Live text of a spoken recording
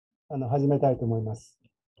始めたいと思います。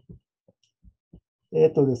で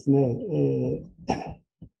すね、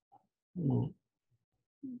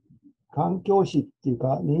環境史っていう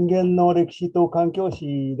か、人間の歴史と環境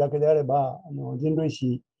史だけであれば、人類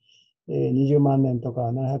史、20万年とか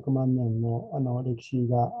700万年の歴史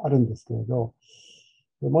があるんですけれど、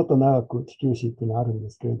もっと長く地球史っていうのはあるんで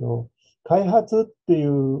すけれど、開発ってい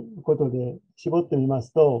うことで絞ってみま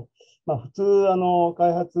すと、普通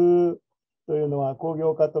開発というのは工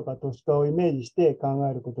業化とか都市化をイメージして考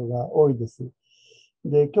えることが多いです。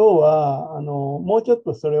で、今日はもうちょっ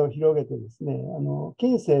とそれを広げてですね、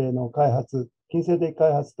近世の開発、近世的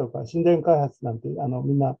開発とか神殿開発なんて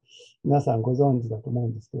皆さんご存知だと思う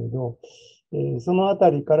んですけれど、そのあた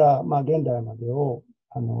りから、現代までを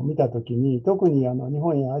見たときに、特に日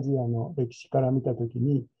本やアジアの歴史から見たとき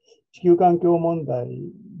に、地球環境問題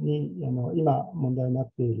に今問題になっ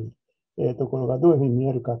ているところがどういうふうに見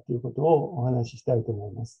えるかということをお話ししたいと思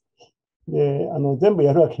います。で、全部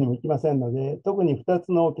やるわけにもいきませんので、特に2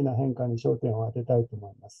つの大きな変化に焦点を当てたいと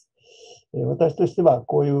思います。私としては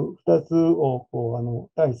こういう2つを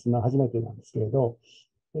対比するのは初めてなんですけれど、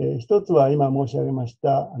1つは今申し上げまし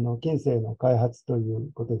た近世の開発とい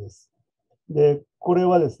うことです。で、これ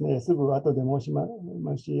はですね、すぐ後で申し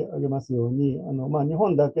上げますように、日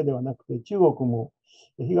本だけではなくて、中国も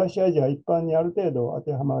東アジア一般にある程度当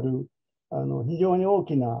てはまる非常に大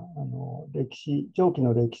きな長期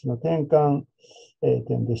の歴史の転換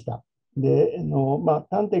点でした。で、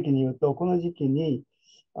端的に言うと、この時期に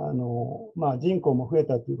人口も増え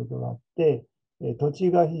たということがあって、土地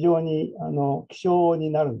が非常に希少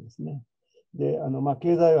になるんですね。で、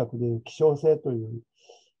経済学でいう希少性という、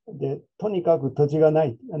で、とにかく土地がな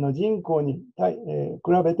い、人口に比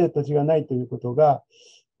べて土地がないということが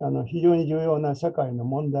非常に重要な社会の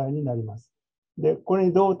問題になります。で、これ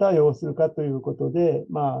にどう対応するかということで、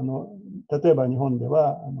例えば日本で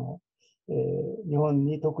は日本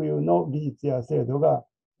に特有の技術や制度が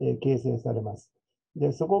形成されます。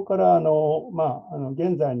で、そこから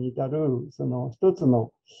現在に至るその一つ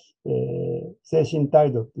の精神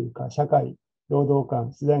態度というか、社会、労働観、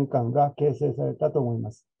自然観が形成されたと思い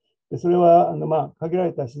ます。で、それは限ら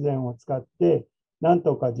れた自然を使って、なん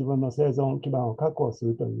とか自分の生存基盤を確保す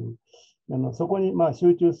るという、そこに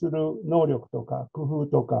集中する能力とか工夫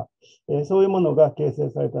とか、そういうものが形成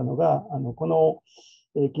されたのが、この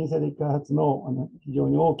近世的開発の非常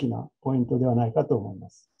に大きなポイントではないかと思いま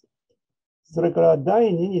す。それから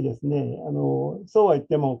第2にですね、そうは言っ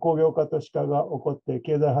ても工業化都市化が起こって、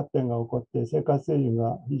経済発展が起こって、生活水準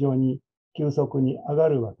が非常に急速に上が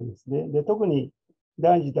るわけですね。で、特に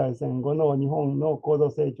第二次大戦後の日本の高度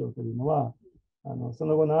成長というのは、そ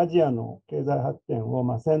の後のアジアの経済発展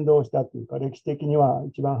を先導したというか、歴史的には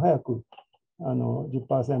一番早く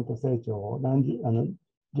10% 成長を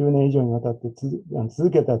10年以上にわたって続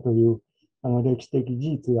けたという歴史的事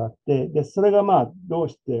実があって、でそれがどう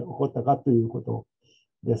して起こったかということ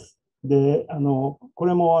です。で、こ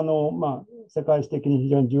れも世界史的に非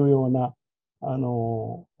常に重要な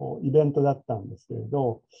イベントだったんですけれ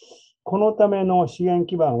ど、このための資源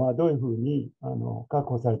基盤はどういうふうに確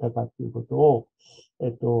保されたかということを、今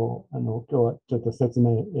日はちょっと説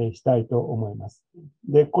明したいと思います。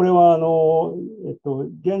で、これは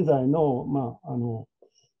現在の、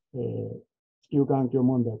地球環境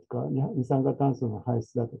問題とか、二酸化炭素の排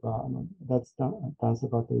出だとか、脱炭素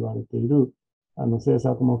化と言われている政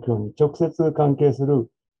策目標に直接関係する、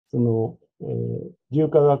重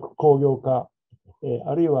化学工業化、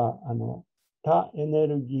あるいは多エネ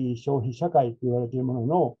ルギー消費社会と言われているもの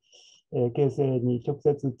の、形成に直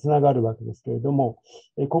接つながるわけですけれども、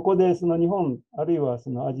ここでその日本、あるいはそ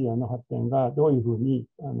のアジアの発展がどういうふうに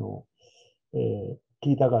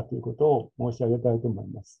聞いたかということを申し上げたいと思い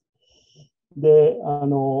ます。で、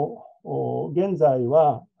現在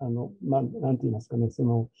は、なんて言いますかね、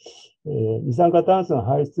二酸化炭素の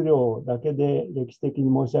排出量だけで歴史的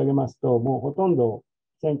に申し上げますと、もうほとんど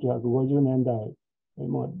1950年代、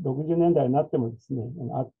もう60年代になってもですね、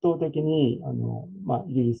圧倒的に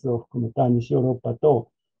イギリスを含めた西ヨーロッパと、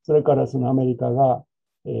それからそのアメリカが、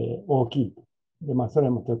大きい。で、それ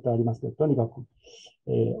もちょっとありますけど、とにかく、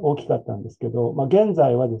大きかったんですけど、現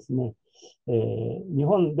在はですね、日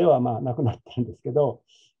本ではなくなってるんですけど、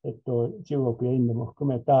中国やインドも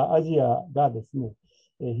含めたアジアがですね、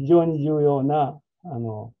非常に重要な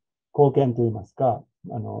貢献といいますか、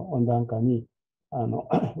温暖化に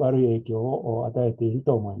悪い影響を与えている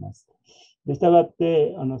と思います。でしたがっ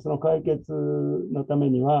て、その解決のため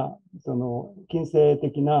には、その近世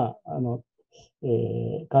的な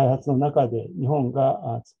開発の中で日本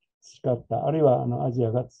が培った、あるいはアジ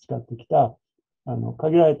アが培ってきた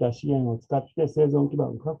限られた資源を使って生存基盤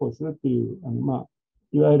を確保するっていう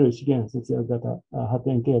いわゆる資源節約型発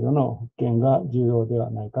展経路の復権が重要で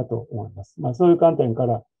はないかと思います。そういう観点か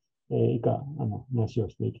ら、以下話を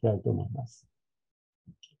していきたいと思います。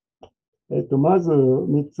まず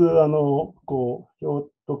3つ表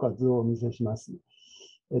とか図をお見せします。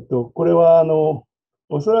これは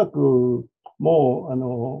おそらく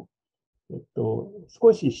もう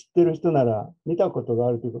少し知ってる人なら見たことが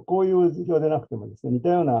あるというか、こういう図表でなくてもですね、似た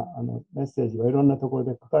ようなメッセージはいろんなところ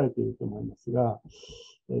で書かれていると思いますが、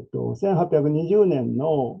1820年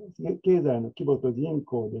の経済の規模と人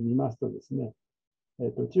口で見ますとですね、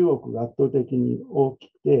中国が圧倒的に大き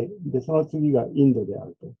くて、でその次がインドであ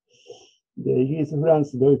ると。でイギリス、フラン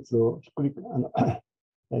ス、ドイツをひっくり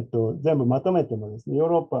全部まとめてもですね、ヨー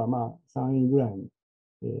ロッパは3位ぐらいに、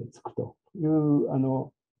つくという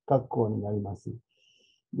格好になります。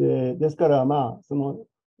ですから、その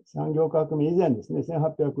産業革命以前ですね、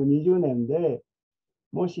1820年で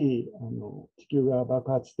もし地球が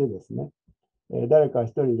爆発してですね、誰か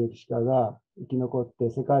一人歴史家が生き残って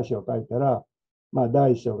世界史を書いたら、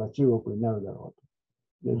第1章が中国になるだろ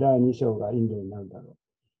うと。で第2章がインドになるだろ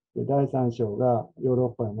う。で第3章がヨーロッ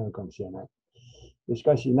パになるかもしれない。でし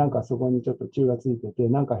かし、なんかそこにちょっと中がついてて、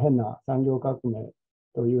なんか変な産業革命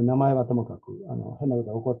という名前はともかく変なこ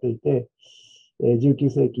とが起こっていて、19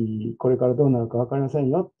世紀これからどうなるか分かりません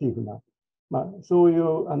よっていうふうな、そういう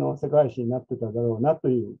世界史になってただろうなと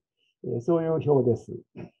いう、そういう表です。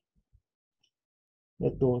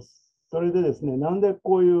それでですね、なんで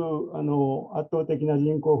こういう圧倒的な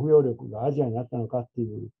人口浮揚力がアジアにあったのかって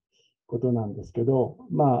いうことなんですけど、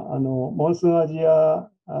モンスーンアジア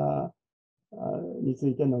につ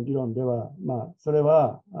いての議論では、それ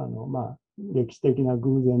は歴史的な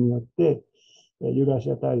偶然によって、ユーラ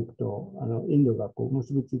シア大陸とインドがこう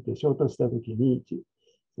結びついて衝突したときに、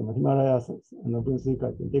そのヒマラヤ分水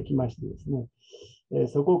海でできましてですね、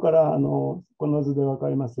そこからこの図で分か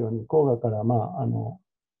りますように、黄河から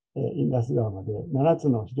インダス川まで7つ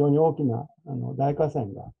の非常に大きな大河川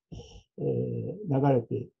が流れ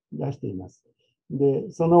て出しています。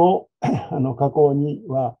で、その河口に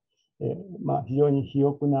は、非常に肥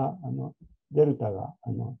沃なデルタが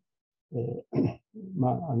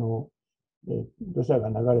土砂が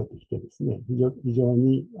流れてきてですね、非常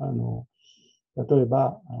に例え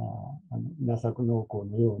ば稲作農耕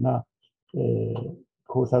のような、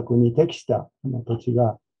耕作に適した土地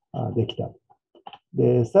ができた。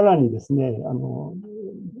でさらにですね、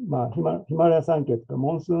ヒマラヤ山系とか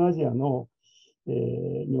モンスーンアジアの、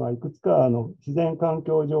にはいくつか自然環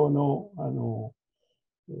境上の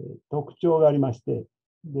特徴がありまして、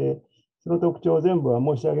でその特徴を全部は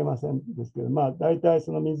申し上げませんですけど、大体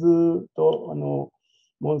その水と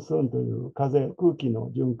モンスーンという風、空気の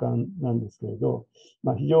循環なんですけれど、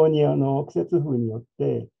非常に季節風によっ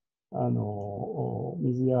て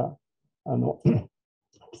水や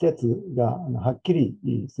季節がはっきり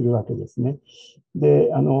するわけですね。で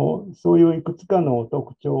そういういくつかの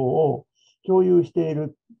特徴を共有してい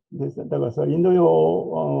るです。だからそれインド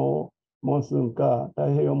洋モンスーンか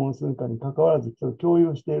太平洋モンスーンかにかかわらず共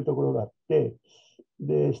有しているところがあって、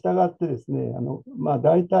で従ってですね、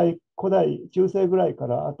大体古代中世ぐらいか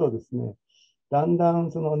らあとですね、だんだ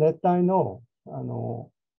んその熱帯の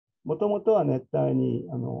もともとは熱帯に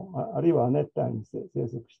あるいは亜熱帯に生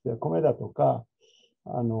息して米だとか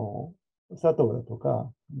砂糖だと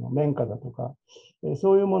か綿花だとか、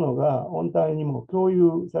そういうものが温帯にも共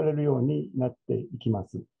有されるようになっていきま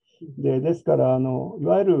す。ですからい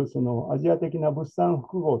わゆるそのアジア的な物産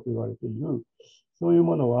複合と言われているそういう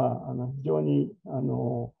ものは非常に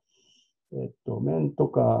綿と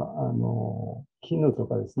か絹と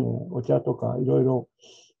かですね、お茶とかいろいろ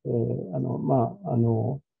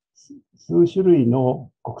数種類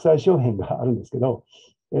の国際商品があるんですけど、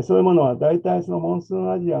そういうものは大体そのモンスー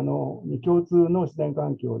ンアジアの共通の自然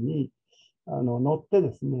環境に乗って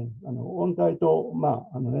ですね、温帯と、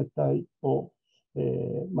熱帯を、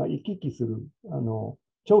行き来する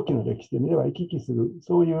長期の歴史で見れば行き来する、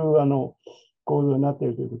そういう構造になってい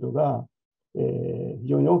るということが、非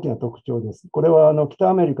常に大きな特徴です。これは北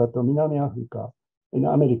アメリカと南アフリカ、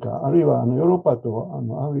アメリカ、あるいはヨーロッパと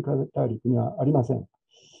アフリカ大陸にはありません。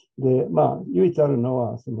で、唯一あるの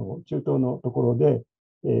はその中東のところで、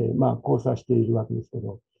交差しているわけですけ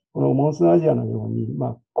ど、このモンスーンアジアのように、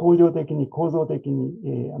構造的に、交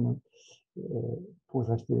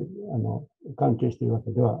差して関係しているわ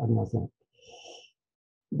けではありません。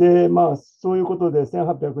で、そういうことで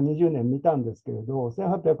1820年見たんですけれど、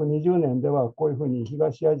1820年ではこういうふうに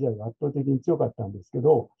東アジアが圧倒的に強かったんですけ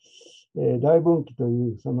ど、大分岐と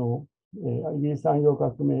いうそのイギリス産業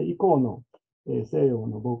革命以降の西洋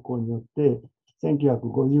の勃興によって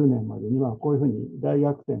1950年までにはこういうふうに大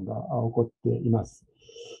逆転が起こっています。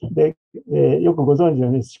で、よくご存知の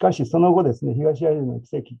ように、しかしその後ですね、東アジアの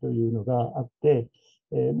奇跡というのがあって、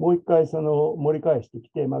もう一回その盛り返してき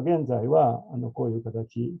て、現在はこういう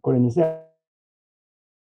形、これ2008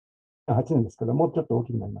年ですけど、もうちょっと大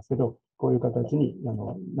きくなりますけど、こういう形に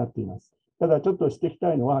なっています。ただ、ちょっと指摘し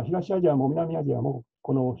たいのは、東アジアも南アジアも、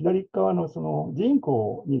この左側のその人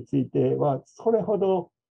口については、それほど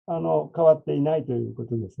変わっていないというこ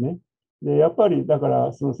とですね。で、やっぱりだか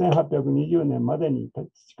ら、その1820年までに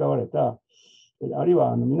培われた、あるい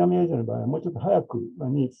は南アジアの場合はもうちょっと早く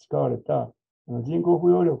に培われた人口扶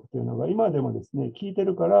養力というのが今でもですね、効いて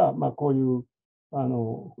るから、こういう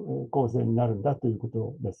構成になるんだというこ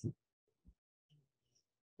とです。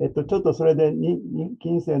ちょっとそれで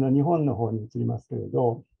近世の日本の方に移りますけれ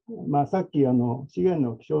ど、さっき資源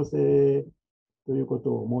の希少性というこ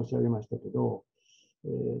とを申し上げましたけど、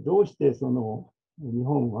どうしてその日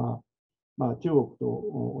本は、中国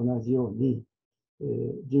と同じように、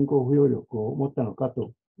人口扶養力を持ったのか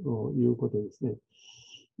ということですね。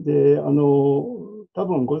で、多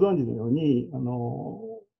分ご存知のように、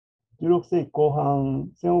16世紀後半、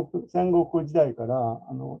戦国時代から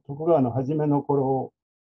徳川の初めの頃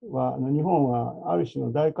は、日本はある種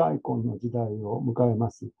の大開墾の時代を迎えま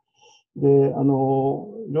す。で、い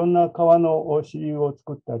ろんな川の支流を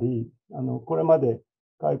作ったり、これまで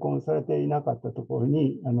開墾されていなかったところ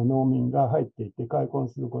に農民が入っていって開墾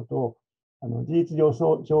することを事実上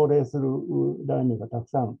奨励する大名がたく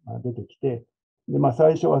さん出てきて、で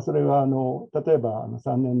最初はそれが例えば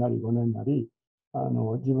3年なり5年なり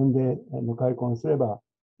自分で開墾すれば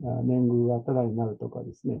年貢がタダになるとか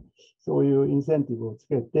ですね、そういうインセンティブをつ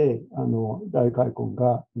けて大開墾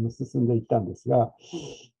が進んでいったんですが、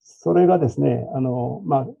それがですね、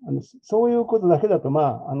そういうことだけだと、い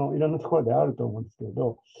ろんなところであると思うんですけれ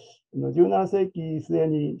ど、17世紀末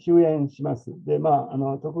に終焉します。で、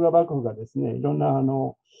徳川幕府がですね、いろんな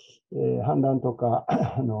氾濫とか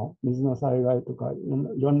水の災害とか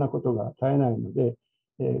いろんなことが絶えないので、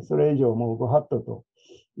それ以上もうご法度と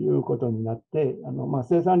いうことになって、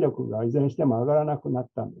生産力がいずれにしても上がらなくなっ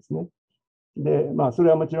たんですね。で、そ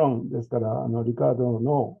れはもちろんですから、リカード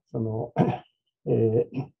のその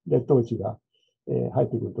劣等地が入っ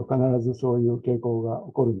てくると必ずそういう傾向が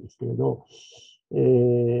起こるんですけれど、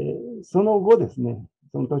その後ですね、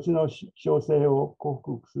その土地の希少性を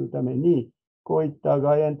克服するために、こういった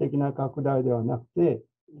外縁的な拡大ではなくて、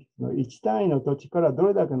1単位の土地からど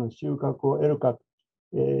れだけの収穫を得るか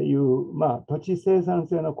という、土地生産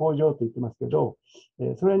性の向上と言ってますけど、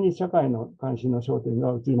それに社会の関心の焦点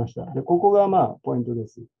が移りました。で、ここがポイントで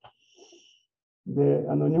す。で、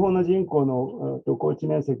日本の人口の耕地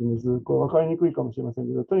面積の図、分かりにくいかもしれません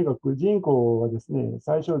けど、とにかく人口はですね、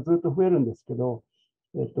最初ずっと増えるんですけど、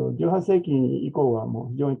18世紀以降はもう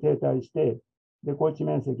非常に停滞して、で、耕地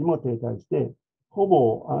面積も停滞して、ほ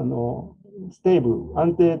ぼステーブル、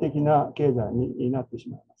安定的な経済になってし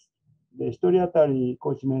まいます。で、1人当たり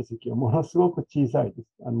耕地面積はものすごく小さいです。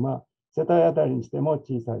世帯当たりにしても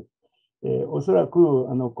小さい。おそらく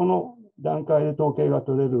この段階で統計が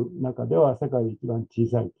取れる中では世界で一番小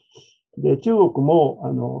さい。で、中国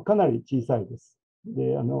もかなり小さいです。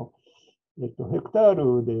で、ヘクター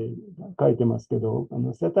ルで書いてますけど、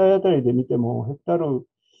世帯当たりで見ても、ヘクタール、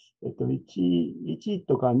1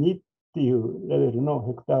とか2っていうレベルの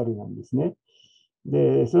ヘクタールなんですね。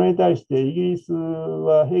で、それに対してイギリス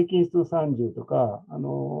は平均数30とか、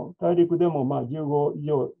大陸でも15以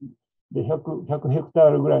上で100ヘクタ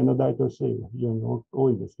ールぐらいの大都市が非常に多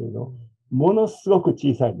いんですけれど、ものすごく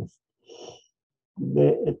小さいです。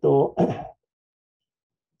で、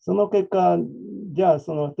その結果、じゃあ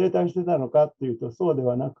その停滞してたのかっていうとそうで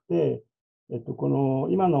はなくて、この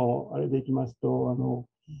今のあれでいきますと、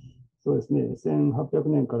そうですね、1800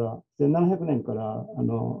年から1700年から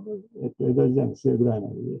江戸時代の末ぐらいま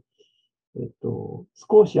でで、少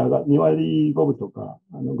し2割5分とか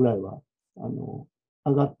ぐらいは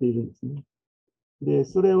上がっているんですね。で、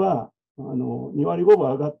それは2割5分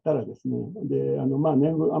上がったらですね、で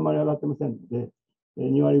年貢あんまり上がってませんので、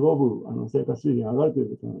2割5分生活水準上がるとい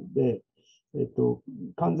うことなので、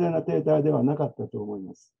完全な停滞ではなかったと思い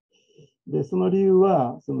ます。で、その理由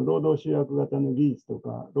は、その労働集約型の技術と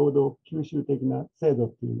か、労働吸収的な制度っ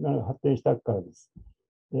ていうのが発展したからです。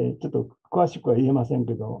ちょっと詳しくは言えません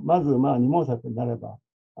けど、まず二毛作になれば、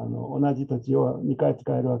同じ土地を2回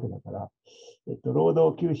使えるわけだから、労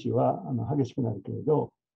働吸収は激しくなるけれ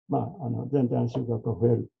ど、全体の収穫が増え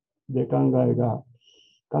る。で、考え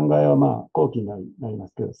は後期になりま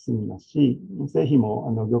すけど、進みますし、製品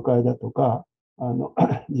も魚介だとか、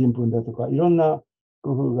人糞だとか、いろんな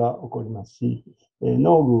工夫が起こりますし、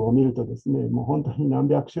農具を見るとですね、もう本当に何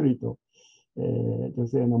百種類と女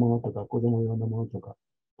性のものとか子供用のものとか、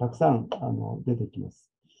たくさん出てきます。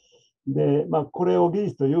で、これを技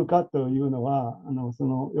術というかというのは、そ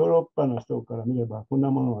のヨーロッパの人から見れば、こんな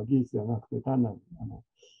ものは技術ではなくて、単なる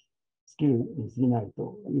スキルに過ぎない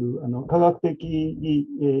という科学的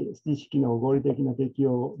知識の合理的な適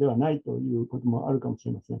用ではないということもあるかもし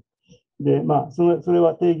れません。で、それ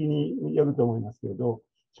は定義によると思いますけれど、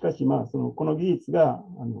しかし、この技術が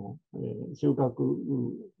収穫、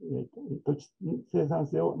土地生産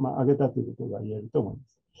性を上げたということが言えると思いま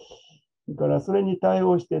す。それからそれに対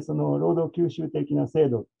応して、その労働吸収的な制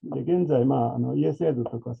度で、現在、家制度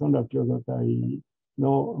とか村落共同体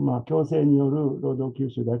の、強制による労働吸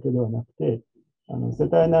収だけではなくて、世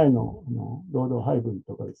帯内の労働配分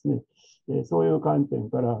とかですね、そういう観点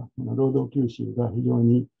から労働吸収が非常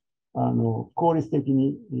に効率的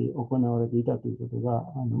に行われていたということが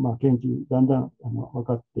研究だんだん分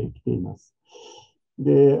かってきています。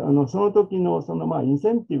で、その時のイン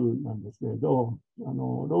センティブなんですけれど、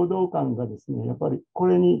労働間がですね、やっぱりこ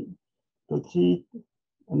れに土地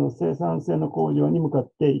生産性の向上に向かっ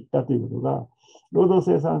ていったということが、労働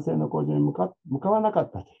生産性の向上に向かわなか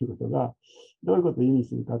ったということが、どういうことを意味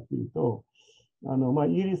するかというと、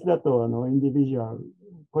イギリスだとインディビジュアル、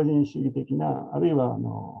個人主義的な、あるいは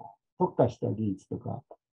特化した技術とか、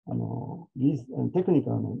テクニ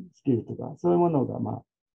カルのスキルとか、そういうものが、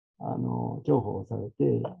重宝され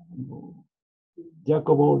て、ジャッ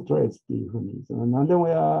ク・オブ・オール・トレーズっていうふうに、何でも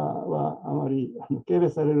屋はあまり軽蔑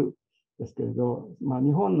されるんですけれど、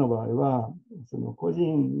日本の場合は、その個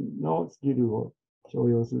人のスキルを商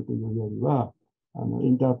用するというよりは、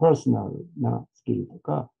インターパーソナルなスキルと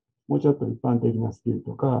か、もうちょっと一般的なスキル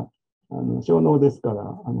とか、小脳ですか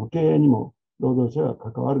ら、経営にも労働者が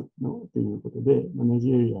関わるのということで、マネ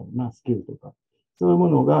ジェリアルなスキルとか、そういうも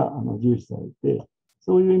のが重視されて、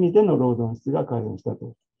そういう意味での労働質が改善した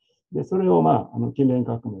と。で、それを近代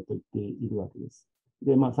革命と言っているわけです。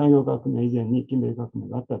で、産業革命以前に近代革命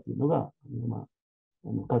があったというのが、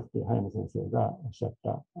かつて早野先生がおっしゃっ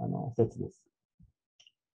た説です。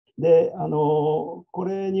で、こ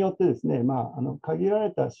れによってですね、限られ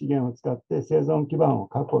た資源を使って生存基盤を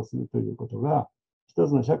確保するということが、一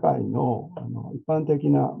つの社会の一般的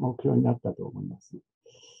な目標になったと思います。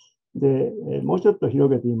で、もうちょっと広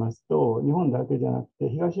げて言いますと、日本だけじゃなくて、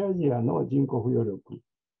東アジアの人口浮揚力、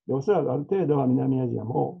でおそらくある程度は南アジア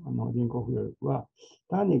も人口浮揚力は、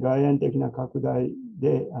単に外縁的な拡大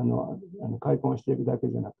で開墾していくだけ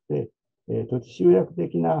じゃなくて、土地集約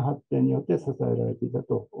的な発展によって支えられていた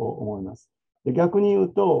と思います。で逆に言う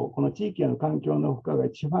と、この地域への環境の負荷が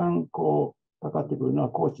一番かかってくるのは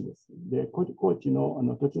高地です。で、高地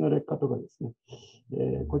の土地の劣化とかですね、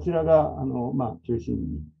こちらが中心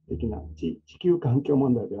的な地球環境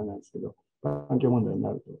問題ではないですけど、環境問題に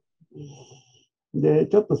なると。で、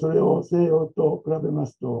ちょっとそれを西洋と比べま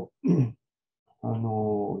すと、日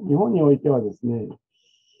本においてはですね、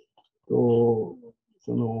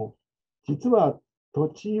実は土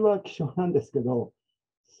地は希少なんですけど、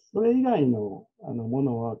それ以外のも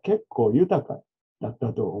のは結構豊かだっ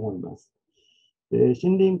たと思います。で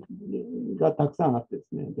森林がたくさんあってで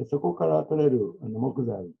すね、でそこから取れる木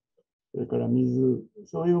材、それから水、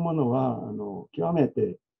そういうものは極め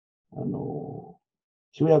て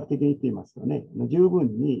集約的に言いますかね、十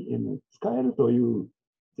分に使えるという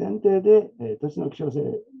前提で、土地の希少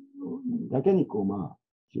性だけに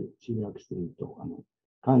集約していると、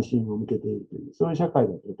関心を向けているという、そういう社会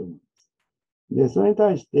だったと思います。で、それに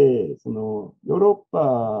対して、ヨーロッ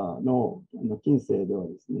パの近世では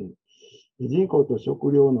ですね、人口と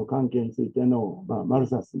食料の関係についての、マル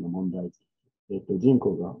サスの問題、人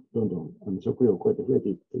口がどんどん食料を超えて増えて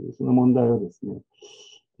いくという、その問題をですね、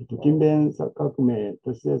勤勉革命、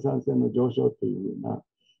都市生産性の上昇というような、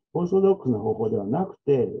オーソドックスな方法ではなく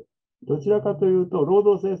て、どちらかというと、労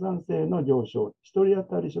働生産性の上昇、一人当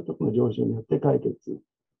たり所得の上昇によって解決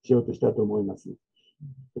しようとしたと思います。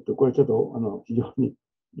これちょっと非常に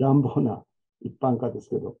乱暴な一般化です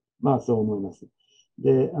けど、そう思います。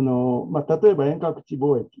で、例えば遠隔地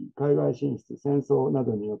貿易、海外進出、戦争な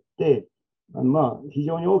どによって、非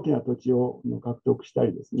常に大きな土地を獲得した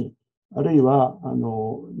りですね、あるいは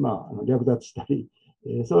略奪したり、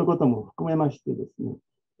そういうことも含めましてですね、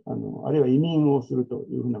あるいは移民をすると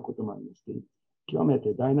いうふうなことまでして、極め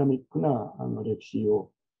てダイナミックな歴史を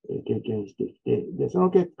経験してきて、でその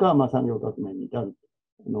結果、産業革命に至る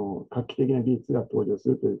画期的な技術が登場す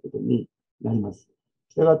るということになります。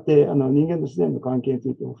したがって、人間と自然の関係につ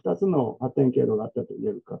いても2つの発展経路があったと言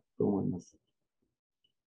えるかと思います。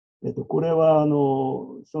これは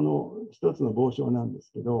その一つの傍証なんで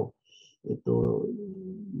すけど、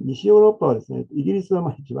西ヨーロッパはですね、イギリス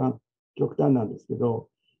は一番極端なんですけど、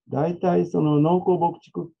大体その農耕牧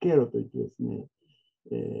畜経路といってですね、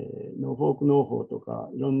ノーフォーク農法とか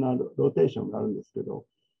いろんなローテーションがあるんですけど、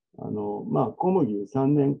小麦3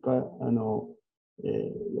年か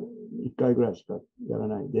1回ぐらいしかやら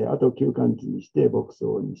ないで、あと休閑地にして牧草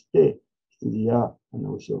にして羊や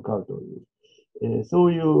牛を飼うという、そ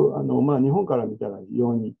ういう日本から見たら非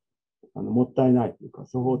常にもったいないというか、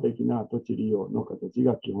粗放的な土地利用の形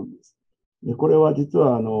が基本です。でこれは実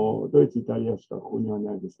はドイツ、イタリアしかここには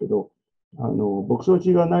ないですけど、牧草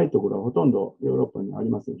地がないところはほとんどヨーロッパにあり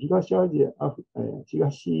ません。東アジア、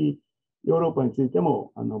東ヨーロッパについて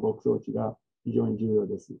も牧草地が非常に重要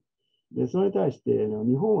です。でそれに対して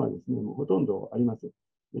日本はですね、もうほとんどありません。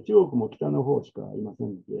で中国も北の方しかありません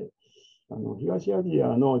ので、東アジ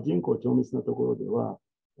アの人口超密なところでは、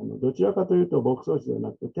どちらかというと牧草地では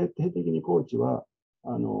なくて、徹底的に高地は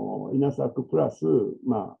稲作プラス、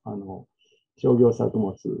商業作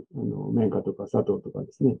物、綿花とか砂糖とか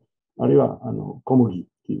ですね、あるいは小麦っ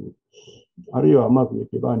ていう、あるいはうまくい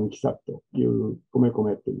けば二期作という米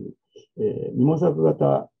という、二毛作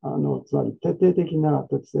型つまり徹底的な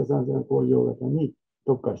土地生産性の向上型に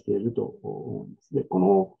特化していると思うんです。で、こ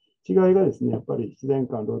の違いがですね、やっぱり自然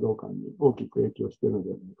観、労働観に大きく影響しているの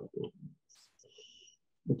ではないかと思います。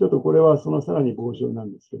ちょっとこれはそのさらに傍聴な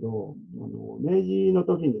んですけど、明治の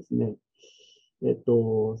時にですね、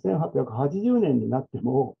1880年になって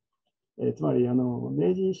も、つまり明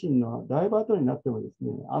治維新の大バトルになってもです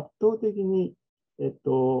ね、圧倒的に、一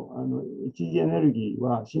次エネルギー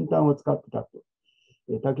は新炭を使ってたと、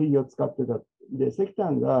焚き火を使ってた。で、石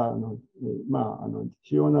炭が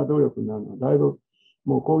主要な動力になるのは、だいぶ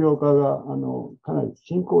もう工業化がかなり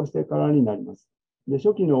進行してからになります。で、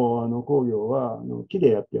初期の工業は木で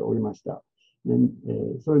やっておりました。で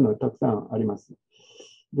そういうのがたくさんあります。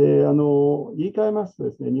で、言い換えますと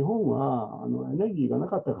ですね、日本はエネルギーがな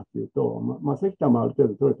かったかというと、石炭もある程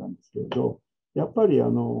度取れたんですけれど、やっぱり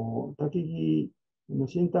焚き火の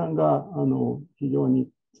新炭が非常に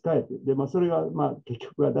使えて、でそれが結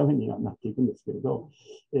局はダメにはなっていくんですけれど、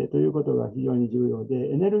ということが非常に重要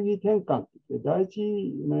で、エネルギー転換って言って、第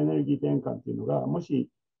一のエネルギー転換というのが、もし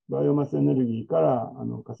バイオマスエネルギーから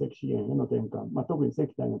化石資源への転換、特に石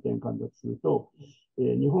炭の転換だとすると、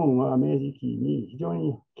日本は明治期に非常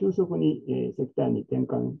に急速に石炭に転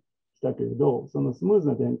換したけれど、そのスムーズ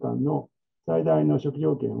な転換の最大の初期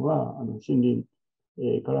条件は森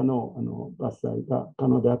林からの伐採が可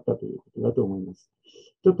能であったということだと思います。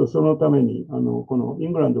ちょっとそのためにこのイ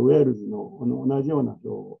ングランド、ウェールズの同じような表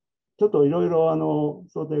を、ちょっといろいろ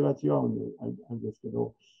想定が違うんであれですけ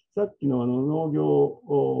ど、さっきの農業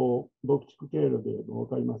牧畜経路でも分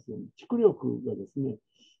かりますように、畜力がですね、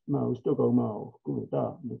牛とか馬を含め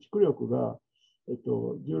た畜力が、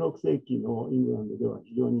16世紀のイングランドでは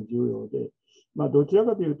非常に重要で、どちら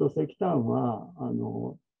かというと石炭は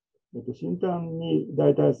新炭に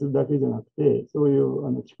代替するだけじゃなくて、そうい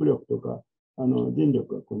う畜力とか人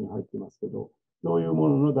力がここに入ってますけど、そういうも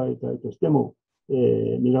のの代替としても、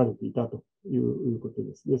見られていたということ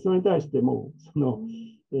です。で、それに対しても日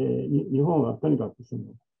本はとにかく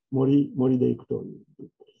森で行くという。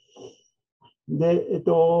で、ち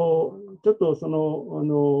ょっと今日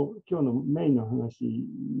のメインの話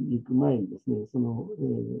に行く前にですね、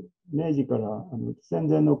明治から戦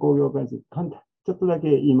前の工業化についてちょっとだけ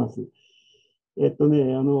言います。江戸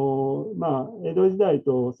時代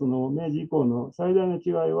と明治以降の最大の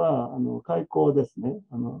違いは開港ですね。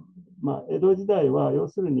江戸時代は要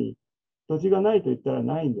するに土地がないと言ったら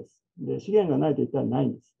ないんです。で、資源がないと言ったらない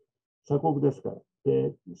んです。鎖国ですから。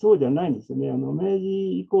で、そうじゃないんですよね。明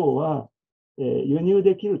治以降は、輸入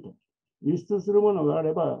できると。輸出するものがあ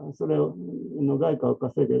れば、それの外貨を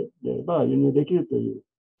稼げれば輸入できるという、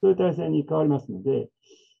そういう体制に変わりますので、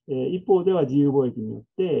一方では自由貿易によっ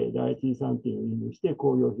て第一産品を輸入して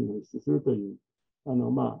工業品を輸出するという、明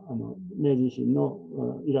治維新の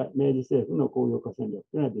明治政府の工業化戦略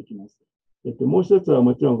というのはできます。もう一つは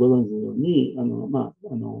もちろんご存知のように、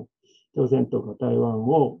朝鮮とか台湾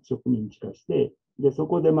を植民地化して、でそ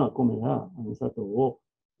こで米や砂糖を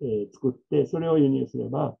作って、それを輸入すれ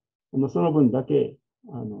ば、その分だけ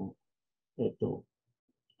土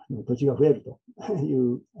地が増えるとい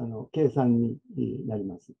う計算になり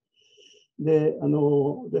ます。で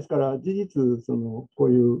すから事実こ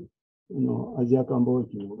ういうアジア間貿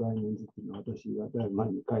易の概念図っていうのは私がだいぶ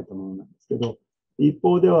前に書いたものなんですけど、一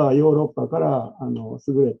方ではヨーロッパから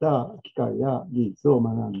優れた機械や技術を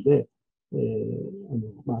学んで、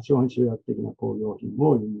資本集約的な工業品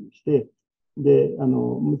を輸入して、で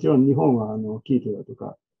もちろん日本は生糸だと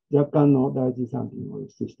か若干の第一産品を輸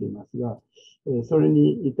出していますが、それ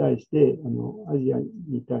に対してアジア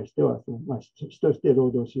に対しては主として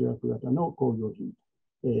労働集約型の工業品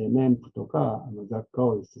綿布とか雑貨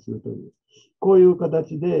を輸出するという、こういう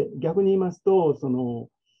形で、逆に言いますと、その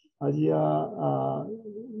アジア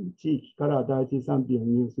地域から第一産品を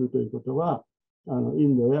輸入するということは、イ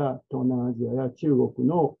ンドや東南アジアや中国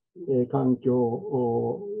の環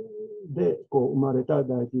境でこう生まれた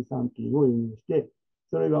第一産品を輸入して、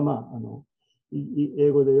それが、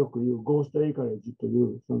英語でよく言うゴーストエカレッジとい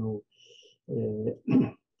う、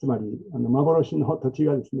つまり幻の土地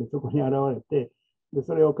がですね、そこに現れて、で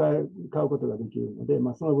それを買うことができるので、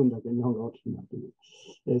その分だけ日本が大きくなってい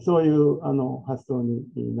る、そういう発想に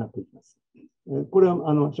なっていきます。これ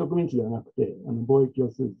は植民地ではなくて、貿易を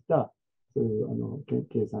通じたそういう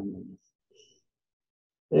計算になります。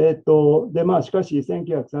しかし、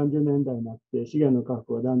1930年代になって、資源の確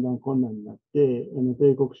保がだんだん困難になって、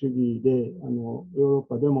帝国主義でヨーロッ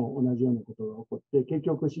パでも同じようなことが起こって、結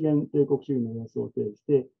局、資源帝国主義の様相を呈し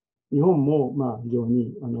て、日本も非常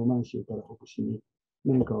に満州から北市に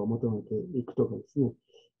綿花を求めていくとかですね、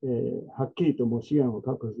はっきりともう資源を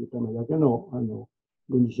確保するためだけの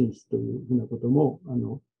軍事進出というふうなことも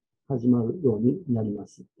始まるようになりま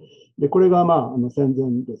す。で、これが戦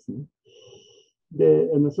前ですね。で、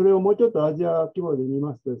それをもうちょっとアジア規模で見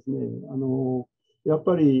ますとですね、やっ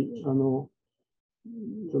ぱりイ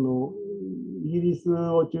ギリス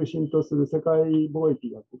を中心とする世界貿易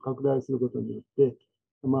が拡大することによって、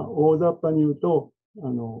大雑把に言うと、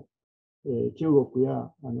中国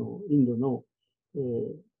やインドの、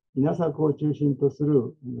稲作を中心とす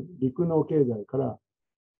る陸の経済から、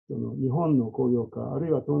日本の工業化、ある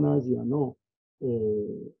いは東南アジアの、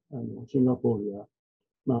シンガポールや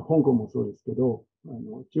香港もそうですけど、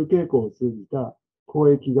中継港を通じた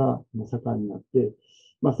交易が盛んになって、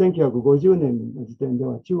1950年の時点で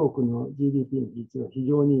は中国の GDP の比率が非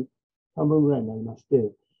常に半分ぐらいになりまし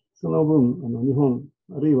て、その分、日本、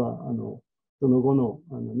あるいはその後の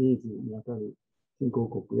ニーズにあたる新興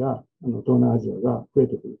国や東南アジアが増え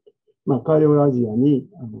てくると。海洋アジアに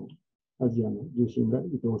アジアの重心が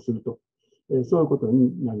移動すると、そういうこと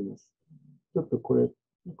になります。ちょっとこれで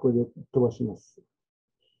飛ばします。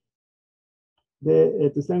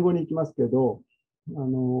で、戦後に行きますけど、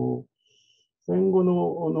戦後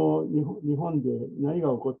の日本で何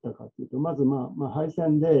が起こったかというと、まず、敗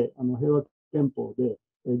戦で平和憲法で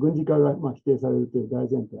軍事化が否定されるという大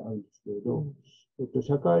前提があるんですけれど、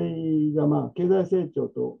社会が経済成長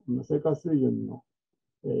と生活水準の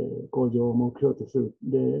向上を目標とする。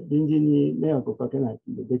で、隣人に迷惑をかけない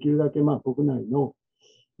ので、できるだけ国内の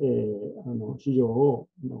市場を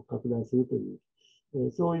拡大するとい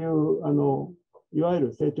う、そういういわゆ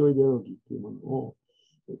る成長イデオロギーというものを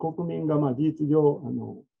国民が事実上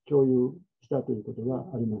共有したということが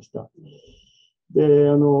ありました。で、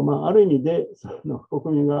ある意味で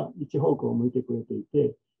国民が一方向を向いてくれてい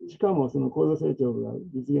て、しかもその高度成長が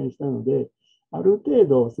実現したので、ある程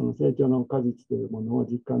度その成長の果実というものを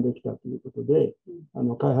実感できたということで、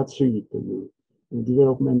開発主義というディベ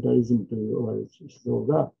ロップメンタリズムという思想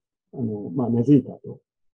が根付いたと。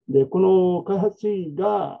で、この開発主義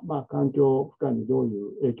が環境負荷にどうい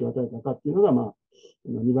う影響を与えたかっていうのが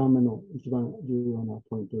2番目の一番重要な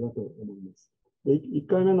ポイントだと思います。で、1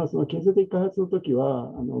回目のその建設的開発の時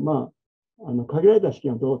は限られた資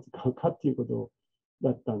源をどう使うかっていうことだ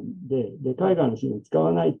ったんで、海外の資源を使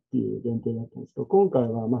わないっていう前提だったんですけど、今回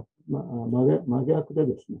は真逆で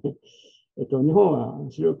ですね、日本は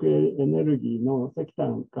主力エネルギーの石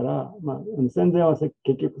炭から、戦前は結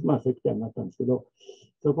局石炭になったんですけど、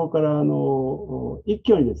そこから一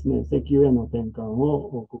挙にですね、石油への転換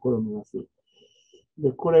を試みます。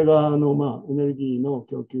で、これがエネルギーの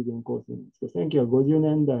供給源構成なんですけど、1950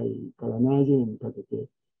年代から70年にかけて、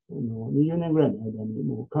20年ぐらいの間に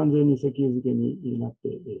もう完全に石油漬けになっ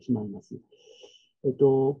てしまいます。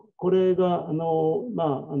これが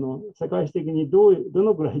世界史的にど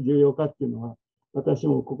のくらい重要かっていうのは、私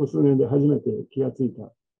もここ数年で初めて気がつい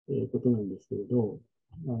たことなんですけれど、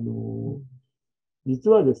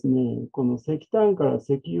実はですね、この石炭から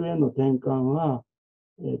石油への転換は、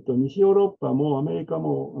西ヨーロッパもアメリカ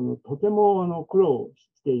もとても苦労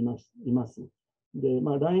しています。で、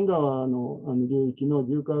ライン川の流域の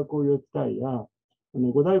重化工業地帯や、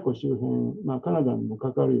五大湖周辺、カナダにも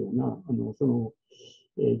かかるような、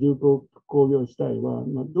重工業地帯は、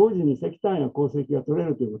同時に石炭や鉱石が取れ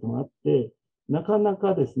るということもあって、なかな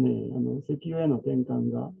かですね、石油への転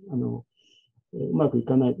換がうまくい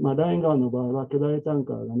かない。ライン川の場合は巨大タン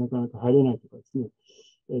カーがなかなか入れないとかですね、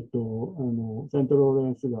セントローレ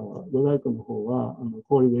ンス川、五大湖の方は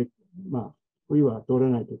氷で、冬は通れ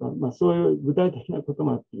ないとか、そういう具体的なこと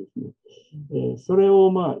もあってですね、それを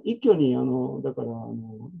一挙にだから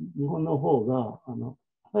日本の方が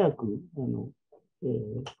早く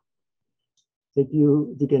石油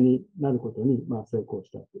漬けになることに、成功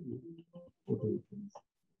したということを言っていま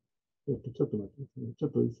す。ちょっと待ってですね。ちょ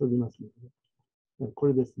っと急ぎますので、こ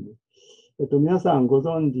れですね。皆さんご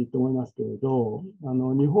存知と思いますけれど、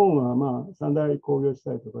日本は三大工業地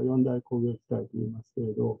帯とか四大工業地帯と言いますけ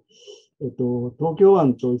れど、東京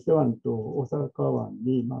湾と伊勢湾と大阪湾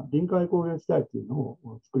に、臨海工業地帯というの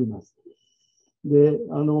を作ります。で、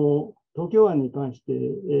東京湾に関して、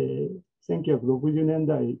1960年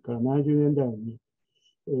代から70年代に、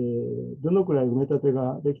どのくらい埋め立て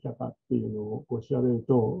ができたかっていうのを調べる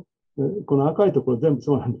と、この赤いところ全部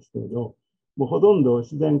そうなんですけれど、もうほとんど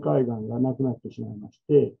自然海岸がなくなってしまいまし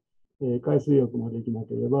て、海水浴もできな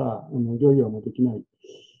ければ、漁業もできない。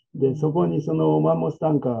で、そこにそのマンモス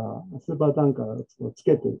タンカー、スーパータンカーをつ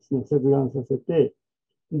けてですね、接岸させて、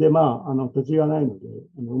で、土地がないので、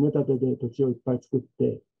埋め立てで土地をいっぱい作っ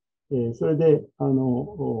て、それで、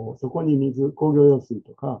そこに水、工業用水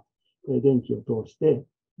とか、電気を通して、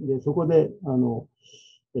で、そこで、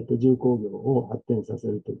重工業を発展させ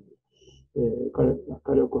るという、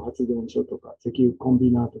火力発電所とか、石油コン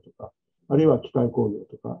ビナートとか、あるいは機械工業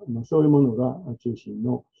とか、そういうものが中心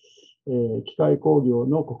の、機械工業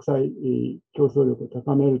の国際競争力を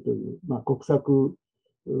高めるという、国策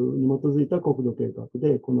に基づいた国土計画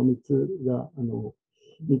で、この3つが、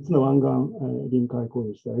3つの湾岸臨海工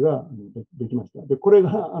業地帯ができました。で、これ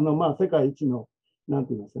が世界一の、なん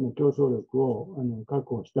て言いますかね、競争力を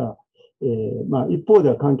確保した、一方で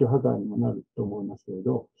は環境破壊にもなると思いますけれ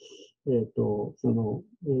ど、日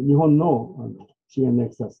本の資源ネ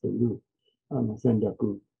クサスという戦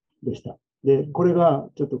略でした。で、これが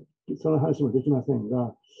ちょっとその話もできません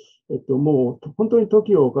が、もう本当に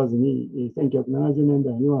時を置かずに、1970年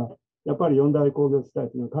代には、やっぱり四大工業地帯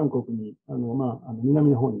というのは韓国に、南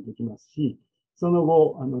の方にできますし、その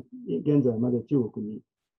後、現在まで中国に、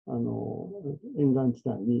沿岸地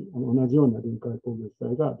帯に同じような臨海工業地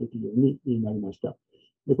帯ができるようになりました。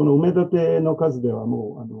で、この埋め立ての数では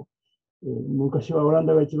もう、昔はオラン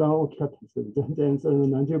ダが一番大きかったんですけど、全然それの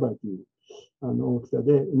何十倍という大きさ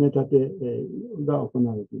で埋め立てが行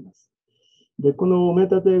われています。で、この埋め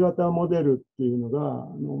立て型モデルっていうのが、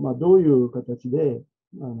どういう形で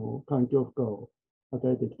環境負荷を与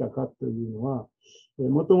えてきたかというのは、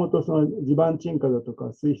もともとその地盤沈下だと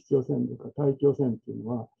か水質汚染とか大気汚染っていう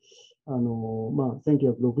のは、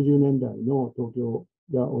1960年代の東京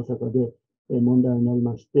や大阪で問題になり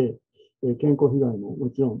まして、健康被害も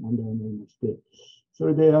もちろん問題になりまして、そ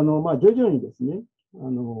れで徐々にですね、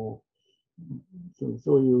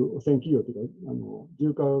そういう汚染企業というか、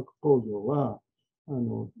重化学工業は、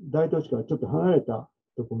大都市からちょっと離れた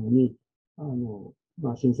ところに、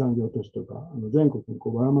新産業都市とか、全国に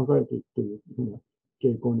ばらまかれていくというふうな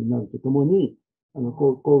傾向になるとともに、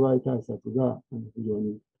公害対策が非常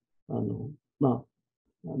に、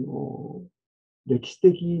歴史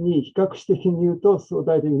的に、比較史的に言うと、相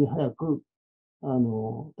対的に早く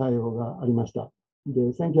対応がありました。で、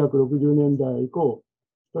1960年代以降、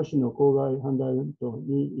都市の公害犯罪運動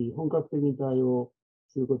に本格的に対応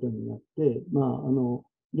することになって、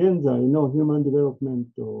現在のヒューマンディベロップメン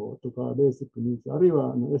トとかベーシックニーズ、あるい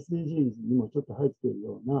はSDGs にもちょっと入っている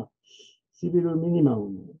ようなシビルミニマム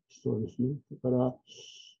の思想ですね。それか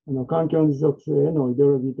ら環境の持続性へのイデオ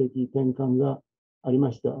ロギー的転換があり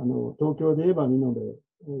ました。東京で言えば美濃部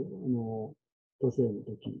都政の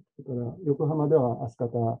時、それから横浜では飛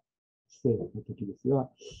鳥田市政の時ですが、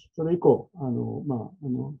それ以降、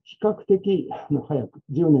比較的早く、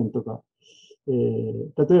10年とか、例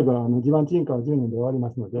えば地盤沈下は10年で終わり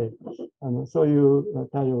ますので、そういう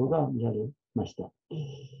対応が見られました。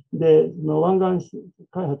で、湾岸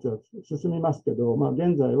開発は進みますけど、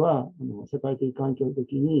現在は世界的環境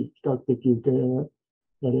的に比較的受け入れ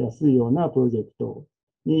られやすいようなプロジェクト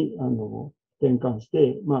に転換し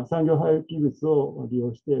て、産業廃棄物を利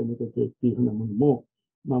用して埋め立てっていうふうなものも、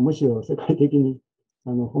むしろ世界的に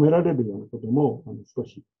褒められるようなことも少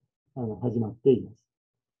し始まっています。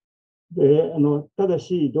で、ただ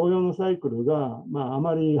し、同様のサイクルが、あ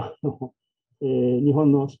まり日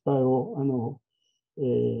本の失敗を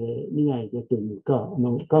見ないでというか、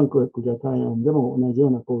韓国や台湾でも同じよ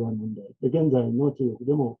うな公害問題で、現在の中国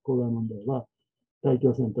でも公害問題は、大気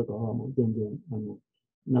汚染とかはもう全然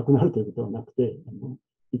なくなるということはなくて、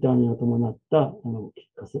痛みを伴った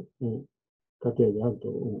過程であると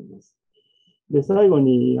思います。で、最後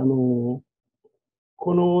に、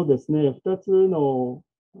このですね、2つの、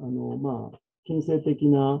近世的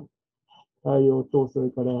な対応と、そ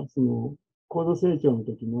れからその高度成長の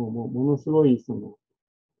時のものすごいその、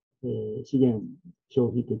資源消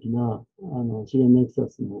費的な資源ネクサ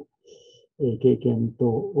スの経験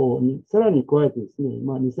とにさらに加えてですね、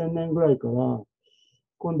2000年ぐらいから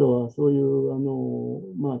今度はそういう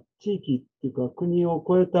地域っていうか国を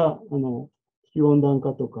超えた地球温暖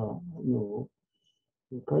化とか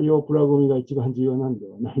海洋プラごみが一番重要なんで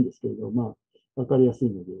はないんですけれど、分かりやす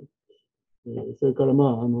いので。それから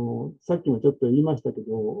さっきもちょっと言いましたけ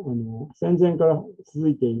ど、戦前から続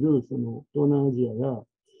いているその東南アジアや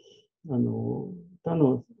他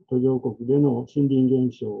の途上国での森林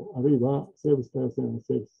減少、あるいは生物多様性の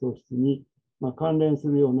喪失に、関連す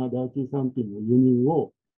るような第一産品の輸入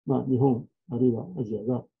を、日本、あるいはアジア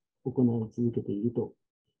が行い続けていると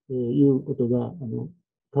いうことが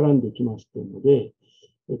絡んできましたので、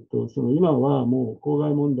その今はもう公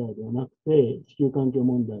害問題ではなくて地球環境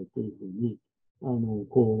問題というふうに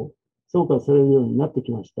総括されるようになって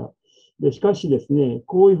きました。でしかしですね、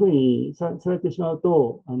こういうふうにされてしまう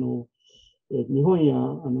と日本や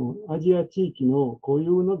アジア地域の固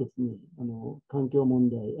有のですね環境問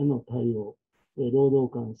題への対応、労働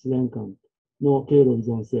観、自然観の経路依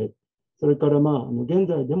存性、それから現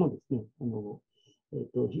在でもですね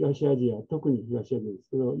東アジア、特に東アジアです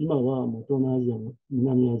けど、今はもう東南アジアも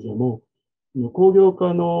南アジアも工業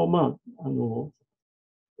化の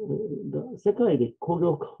世界で工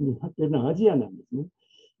業化になっているのはアジアなんですね。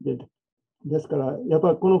ですから、やっ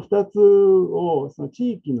ぱりこの2つをその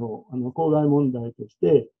地域の公害問題とし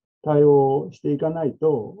て対応していかない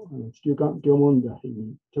と、地球環境問題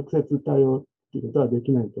に直接対応ということはで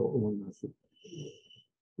きないと思います。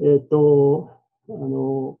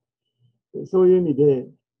そういう意味で、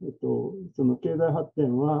その経済発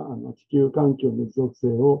展は地球環境の持続性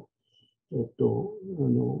を、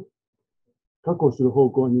確保する方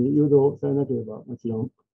向に誘導されなければもちろんい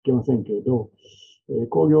けませんけれど、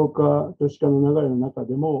工業化、都市化の流れの中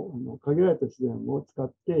でも限られた自然を使っ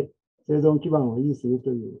て生存基盤を維持する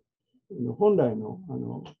という本来の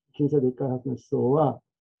近世的開発の思想は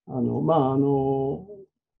エ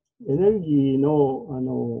ネルギー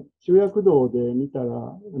の集約度で見た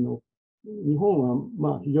ら日本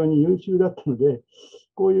は非常に優秀だったので、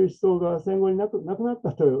こういう思想が戦後になくなっ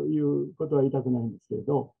たということは言いたくないんですけれ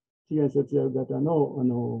ど、資源節約型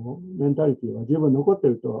のメンタリティは十分残って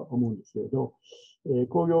いるとは思うんですけれど、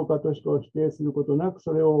工業化都市化を否定することなく、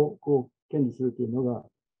それを堅持するというのが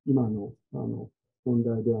今の問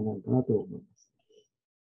題ではないかなと思います。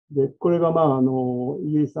で、これがイ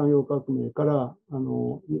ギリス産業革命から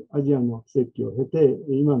アジアの奇跡を経て、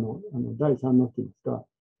今の第3のといいますか、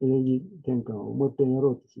エネルギー転換をもう一遍やろ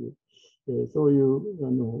うとする、そういう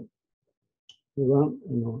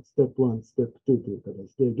ステップ1、ステップ2という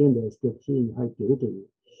形で、現在ステップ3に入っているとい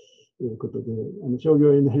うことで、商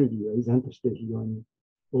業エネルギーは依然として非常に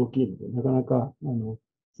大きいので、なかなか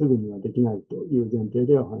すぐにはできないという前提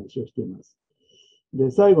でお話をしています。で、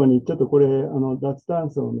最後にちょっとこれ、脱炭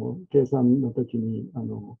素の計算の時に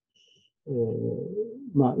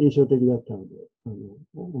印象的だったので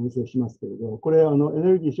お見せしますけれど、これエネ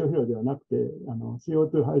ルギー消費量ではなくて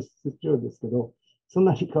CO2 排出量ですけど、そん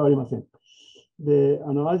なに変わりません。で、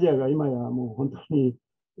アジアが今やもう本当に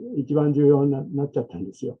一番重要になっちゃったん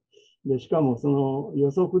ですよ。で、しかもその予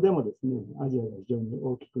測でもですね、アジアが非常に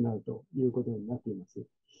大きくなるということになっています。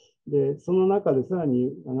で、その中でさら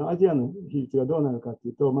にアジアの比率がどうなるかと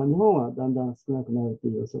いうと、日本はだんだん少なくなると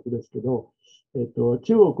いう予測ですけど、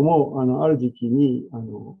中国もある時期に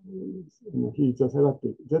比率は下がって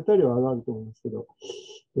いく、絶対量は上がると思いますけど、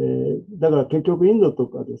だから結局インドと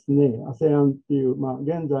かですね、ASEAN っていう、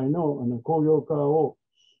現在の工業化を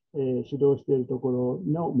主導しているところ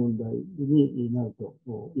の問題になると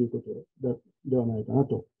いうことではないかな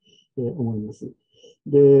と思います。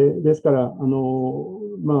ですから、その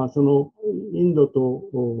インドと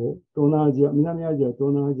東南アジア、南アジア、東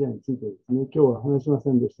南アジアについてですね、今日は話しま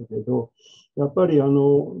せんでしたけれど、やっぱり今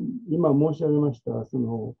申し上げました、そ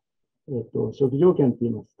の初期条件とい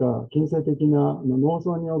いますか、近世的な農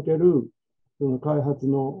村におけるその開発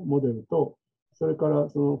のモデルと、それから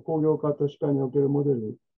その工業化都市化におけるモデ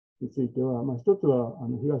ルについては、一つは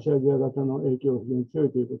東アジア型の影響が非常に強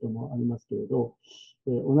いということもありますけれど、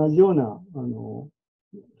同じような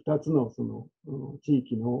2つのその地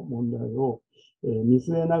域の問題を見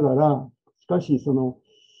据えながら、しかし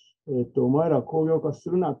お前ら工業化す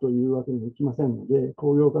るなというわけにはいきませんので、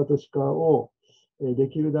工業化都市化をで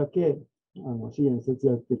きるだけ資源節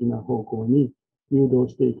約的な方向に誘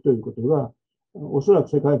導していくということが、おそらく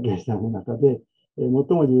世界経済の中で最も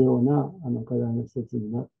重要な課題の一つ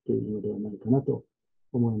になっているのではないかなと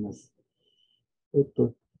思います。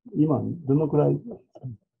今、どのくらい、ち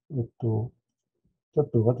ょっ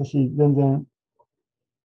と私、全然、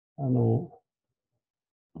な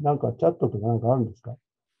んかチャットとかなんかあるんですか？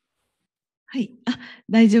はい、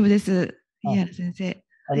大丈夫です。井原先生。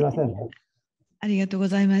ありませんね。ありがとうご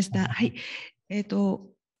ざいました。はい。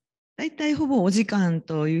大体ほぼお時間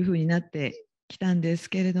というふうになってきたんです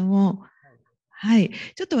けれども、はい、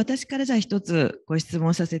ちょっと私からじゃあ一つご質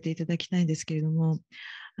問させていただきたいんですけれども、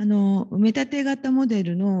埋め立て型モデ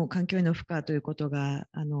ルの環境への負荷ということが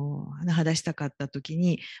甚だしたかったとき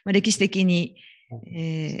に、歴史的に、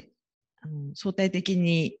相対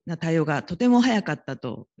的な対応がとても早かった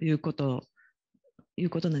ということ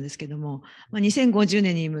なんですけども、2050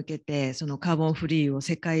年に向けてそのカーボンフリーを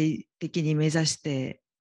世界的に目指して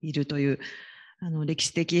いるという歴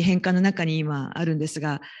史的変化の中に今あるんです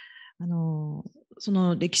が、そ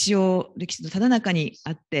の歴史のただ中に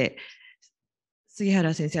あって、杉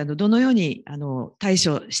原先生、どのように対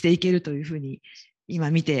処していけるというふうに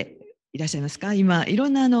今見ていらっしゃいますか？今、いろ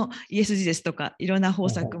んなESG ですとか、いろんな方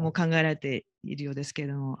策も考えられているようですけれ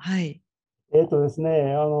ども、はい。です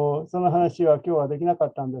ね、その話は今日はできなか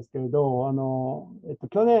ったんですけれど、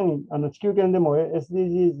去年、地球圏でも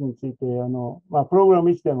SDGs についてプログラム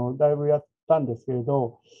1でもだいぶやったんですけれ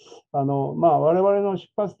ど、我々の出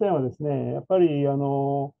発点はですね、やっぱり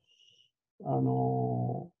こ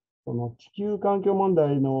の地球環境問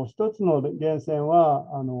題の一つの源泉は、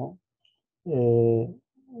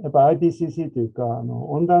やっぱ IPCC というか、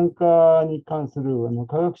温暖化に関する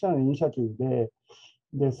科学者のイニシアチブで、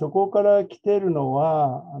そこから来ているの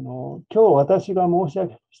は、今日私が申し上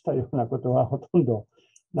げましたようなことはほとんど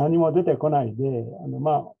何も出てこないで、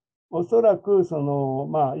おそらく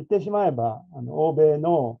言ってしまえば、欧米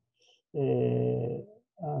の、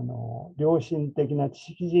良心的な知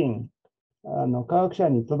識人、科学者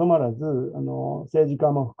にとどまらず、政治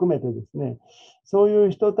家も含めてですね、そうい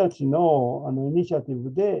う人たちの、イニシアティ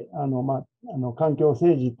ブで、環境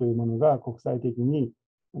政治というものが国際的に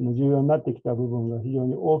重要になってきた部分が非常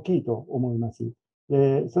に大きいと思います。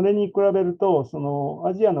で、それに比べると、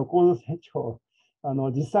アジアの高度成長、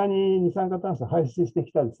実際に二酸化炭素を排出して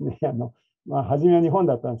きたですね、初めは日本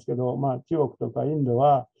だったんですけど、中国とかインド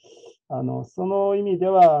は、その意味で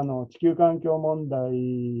は地球環境問題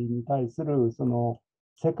に対する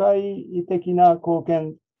世界的な貢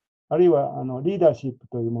献、あるいはリーダーシップ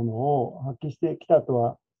というものを発揮してきたと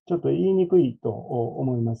はちょっと言いにくいと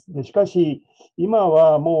思います。でしかし、今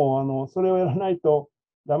はもうそれをやらないと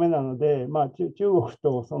ダメなので、中国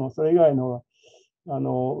とそれ以外の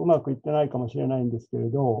うまくいってないかもしれないんですけれ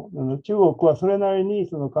ど、中国はそれなりに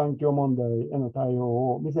その環境問題への対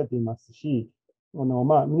応を見せていますし、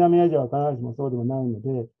南アジアは必ずしもそうでもないの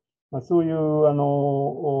で、そういう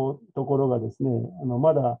ところがですね、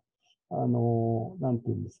まだなんて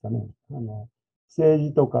いうんですかね、政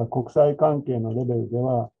治とか国際関係のレベルで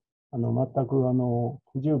は、全く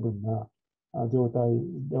不十分な状態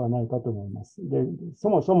ではないかと思います。で、そ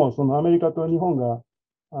もそもそのアメリカと日本が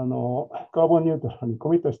カーボンニュートラルにコ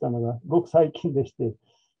ミットしたのがごく最近でして、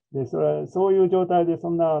でそういう状態でそ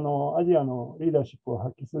んなアジアのリーダーシップを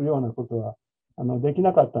発揮するようなことはでき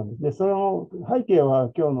なかったんです。で、その背景は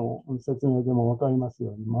今日の説明でも分かります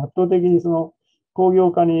ように、圧倒的にその工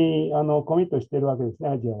業化にコミットしているわけですね、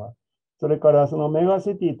アジアは。それからそのメガ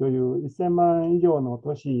シティという1000万以上の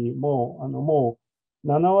都市ももう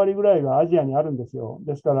7割ぐらいがアジアにあるんですよ。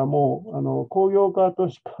ですからもう工業化都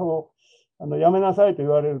市化をやめなさいと言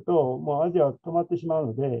われると、もうアジアは止まってしまう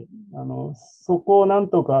ので、そこをなん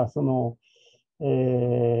とか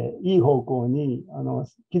いい方向に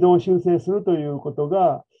軌道修正するということ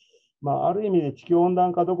が、ある意味で地球温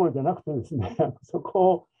暖化どころじゃなくてですね、そ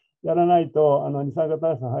こをやらないと二酸化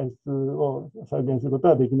炭素排出を削減すること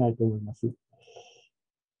はできないと思います。あ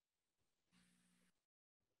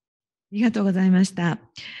りがとうございました。は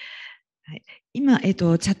い、今、チャ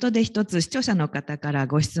ットで一つ視聴者の方から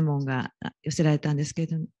ご質問が寄せられたんですけれ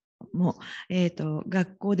ども、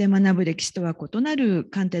学校で学ぶ歴史とは異なる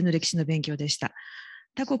観点の歴史の勉強でした。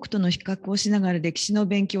他国との比較をしながら歴史の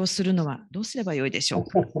勉強をするのはどうすればよいでしょう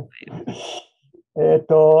か？か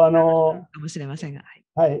もしれませんが。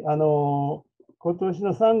はい、今年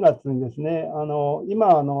の3月にですね、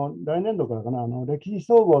今来年度からかな、歴史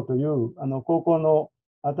総合という高校の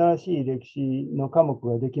新しい歴史の科目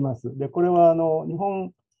ができます。で、これは日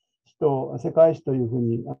本史と世界史というふう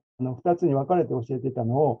に2つに分かれて教えていた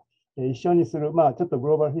のを一緒にする、ちょっとグ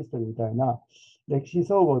ローバルヒストリーみたいな歴史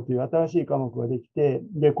総合という新しい科目ができて、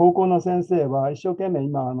で、高校の先生は一生懸命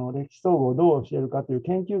今、歴史総合をどう教えるかという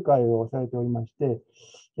研究会をされておりまして、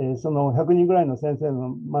その100人ぐらいの先生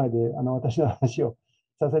の前で私の話を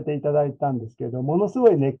させていただいたんですけれど、ものすご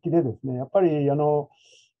い熱気でですね、やっぱり日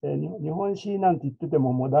本史なんて言ってて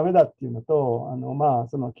ももうダメだっていうのと、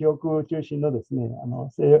その記憶中心のですね、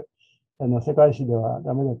世界史では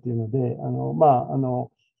ダメだっていうので、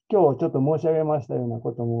今日ちょっと申し上げましたような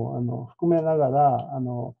ことも含めながら、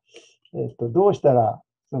どうしたら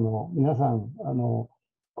皆さん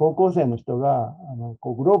高校生の人が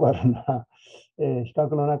グローバルな比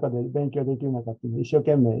較の中で勉強できるのかっていうのを一生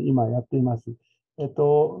懸命今やっています。国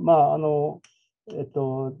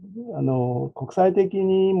際的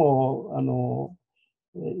にも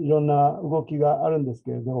いろんな動きがあるんです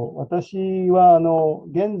けれど、私は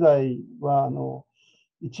現在は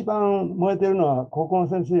一番燃えてるのは高校の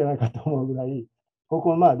先生じゃないかと思うぐらい、高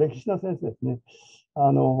校の歴史の先生ですね。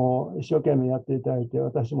一生懸命やっていただいて、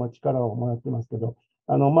私も力をもらってますけど、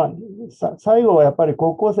最後はやっぱり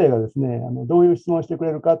高校生がですね、どういう質問をしてく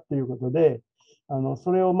れるかっていうことで、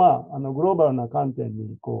それをグローバルな観点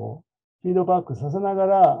にフィードバックさせなが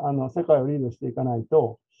ら世界をリードしていかない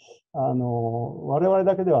と、我々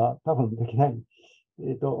だけでは多分できない、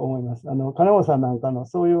と思います。金本さんなんかの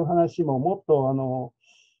そういう話ももっと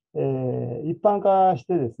一般化し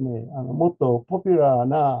てですね、もっとポピュラ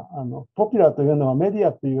ーというのはメディ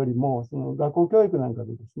アというよりも、その学校教育なんか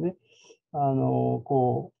でですね、なん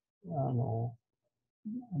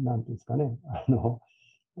ていうんですかね、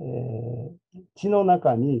血の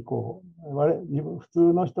中に普通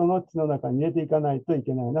の人の血の中に入れていかないとい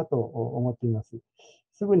けないなと思っています。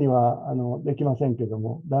すぐにはできませんけど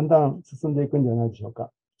も、だんだん進んでいくんじゃないでしょうか。は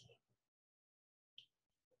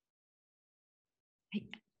い、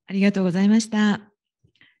ありがとうございました。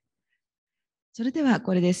それでは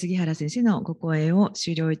これで杉原先生のご講演を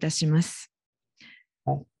終了いたします。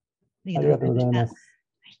はい、ありがとうございます。